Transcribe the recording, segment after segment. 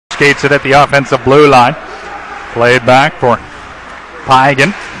skates it at the offensive blue line. Played back for Pagan.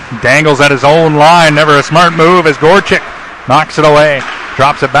 Dangles at his own line. Never a smart move as Gorchik knocks it away.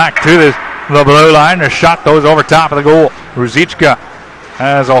 Drops it back to the blue line. A shot goes over top of the goal. Ruzichka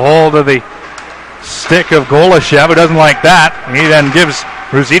has a hold of the stick of Golashev, who doesn't like that. He then gives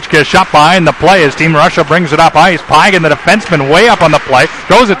Ruzichka a shot behind the play as Team Russia brings it up ice. Pagan, the defenseman, way up on the play.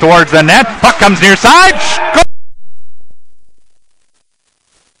 Throws it towards the net. Puck comes near side.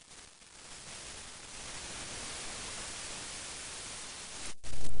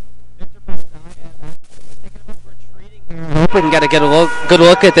 We can get a good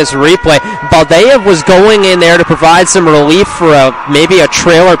look at this replay. Baldayev was going in there to provide some relief for maybe a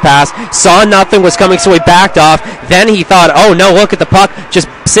trailer pass. Saw nothing was coming, so he backed off. Then he thought, oh no, look at the puck just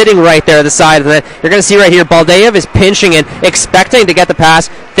sitting right there at the side of the net. You're going to see right here, Baldayev is pinching in, expecting to get the pass,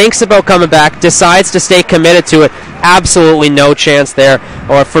 thinks about coming back, decides to stay committed to it. Absolutely no chance there.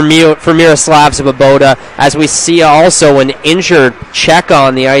 Or for Miroslav Svoboda, as we see also an injured Czech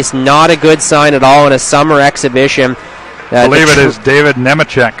on the ice. Not a good sign at all in a summer exhibition. I believe it is David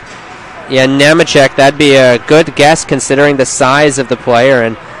Nemechek. Yeah, Nemechek. That'd be a good guess considering the size of the player.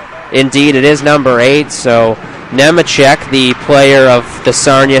 And indeed, it is number 8. So Nemechek, the player of the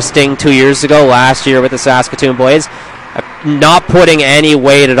Sarnia Sting 2 years ago, last year with the Saskatoon Blades, not putting any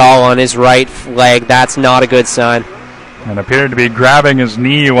weight at all on his right leg. That's not a good sign. And appeared to be grabbing his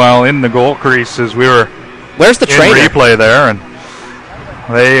knee while in the goal crease as we were Where's the trainer? Replay there. And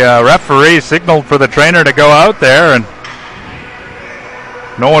the referee signaled for the trainer to go out there, and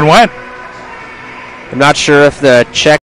no one went. I'm not sure if the Czech